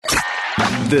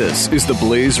This is the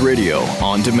Blaze Radio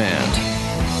on demand.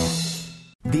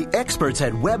 The experts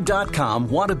at Web.com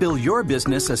want to build your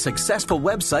business a successful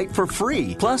website for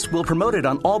free. Plus, we'll promote it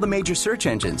on all the major search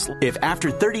engines. If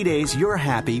after 30 days you're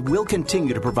happy, we'll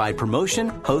continue to provide promotion,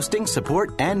 hosting,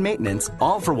 support, and maintenance,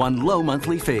 all for one low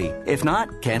monthly fee. If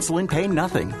not, cancel and pay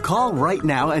nothing. Call right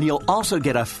now and you'll also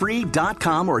get a free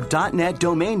 .com or .net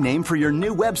domain name for your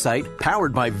new website,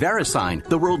 powered by VeriSign,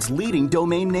 the world's leading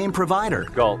domain name provider.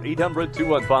 Call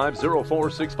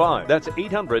 800-215-0465. That's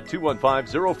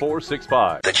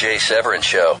 800-215-0465. The Jay Severin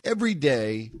Show. Every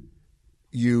day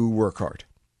you work hard.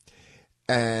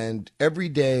 And every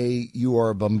day you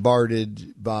are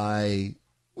bombarded by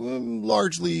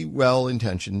largely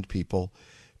well-intentioned people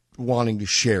wanting to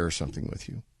share something with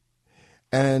you.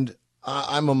 And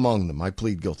I'm among them. I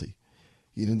plead guilty.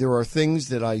 You know, there are things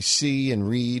that I see and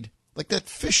read, like that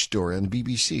fish story on the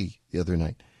BBC the other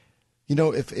night. You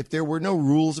know, if there were no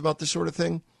rules about this sort of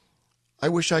thing, I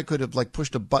wish I could have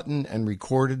pushed a button and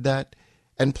recorded that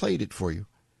and played it for you.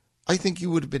 I think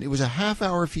you would have been, it was a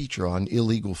half-hour feature on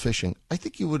illegal fishing. I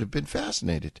think you would have been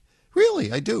fascinated.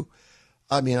 Really, I do.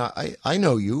 I mean, I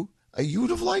know you. You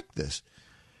would have liked this.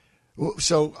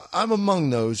 So I'm among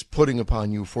those putting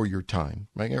upon you for your time.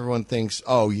 Right? Everyone thinks,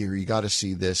 oh, you got to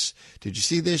see this. Did you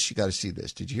see this? You got to see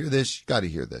this. Did you hear this? You got to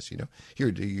hear this. You know,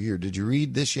 did you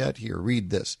read this yet? Here, read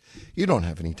this. You don't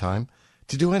have any time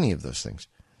to do any of those things.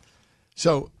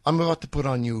 So I'm about to put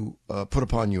upon you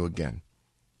again.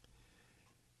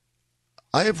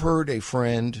 I have heard a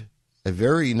friend, a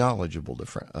very knowledgeable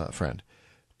friend,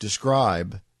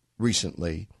 describe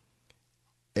recently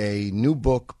a new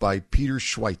book by Peter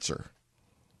Schweizer.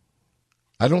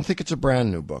 I don't think it's a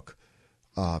brand new book.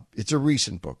 It's a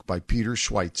recent book by Peter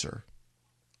Schweizer.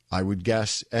 I would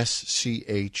guess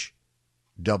Schweitzer,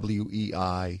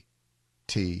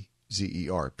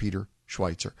 Peter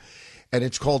Schweizer. And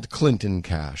it's called Clinton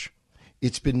Cash.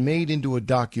 It's been made into a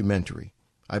documentary.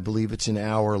 I believe it's an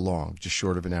hour long, just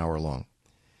short of an hour long.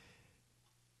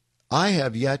 I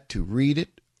have yet to read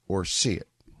it or see it.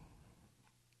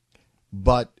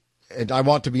 And I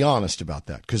want to be honest about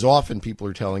that, because often people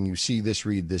are telling you, see this,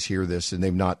 read this, hear this, and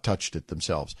they've not touched it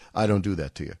themselves. I don't do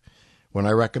that to you. When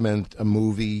I recommend a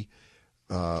movie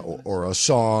or a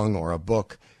song or a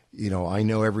book, you know, I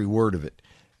know every word of it,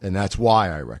 and that's why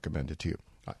I recommend it to you.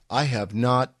 I have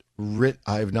not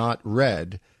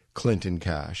read Clinton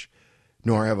Cash,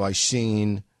 nor have I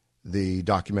seen the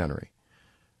documentary.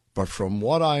 But from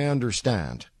what I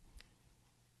understand,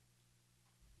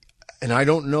 and I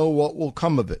don't know what will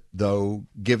come of it, though,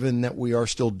 given that we are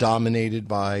still dominated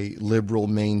by liberal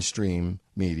mainstream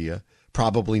media,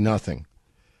 probably nothing.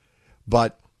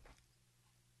 But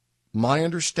my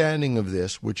understanding of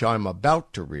this, which I'm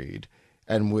about to read,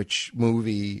 and which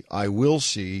movie I will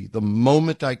see the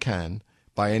moment I can,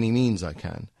 by any means I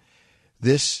can,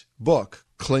 this book,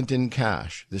 Clinton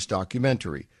Cash, this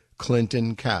documentary,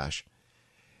 Clinton Cash,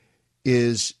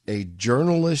 is a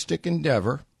journalistic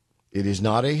endeavor. It is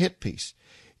not a hit piece.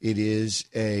 It is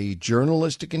a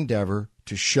journalistic endeavor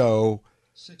to show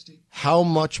how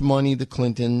much money the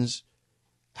Clintons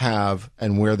have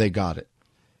and where they got it.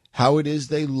 How it is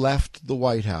they left the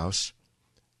White House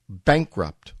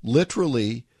bankrupt,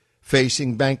 literally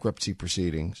facing bankruptcy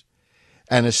proceedings.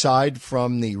 And aside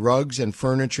from the rugs and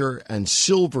furniture and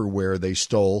silverware they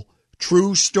stole,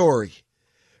 true story,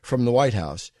 from the White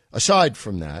House, aside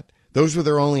from that, those were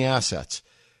their only assets,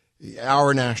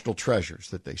 our national treasures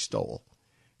that they stole.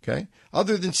 Okay?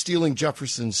 Other than stealing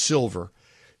Jefferson's silver,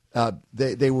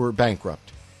 they were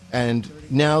bankrupt. And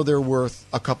now they're worth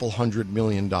a couple $100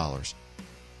 million.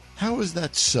 How is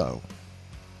that so?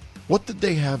 What did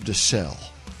they have to sell?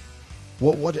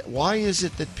 Why is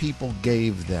it that people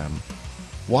gave them?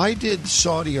 Why did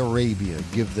Saudi Arabia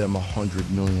give them $100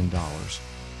 million?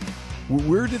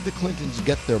 Where did the Clintons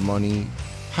get their money?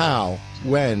 How,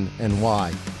 when, and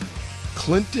why?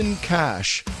 Clinton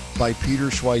Cash by Peter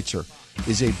Schweizer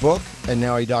is a book and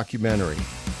now a documentary.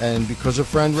 And because a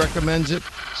friend recommends it,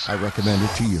 I recommend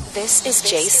it to you. This is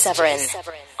Jay Severin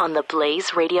on the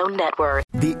Blaze Radio Network.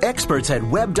 The experts at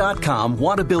Web.com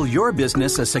want to build your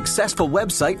business a successful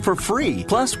website for free.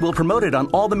 Plus, we'll promote it on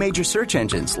all the major search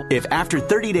engines. If after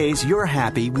 30 days you're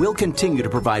happy, we'll continue to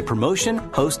provide promotion,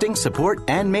 hosting, support,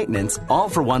 and maintenance, all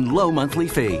for one low monthly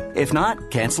fee. If not,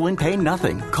 cancel and pay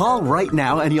nothing. Call right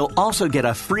now and you'll also get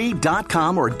a free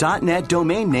 .com or .net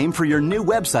domain name for your new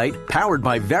website, powered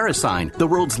by VeriSign, the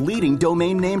world's leading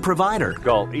domain name provider.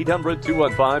 Call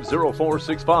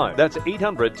 800-215-0465. That's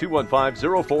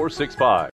 800-215-0465.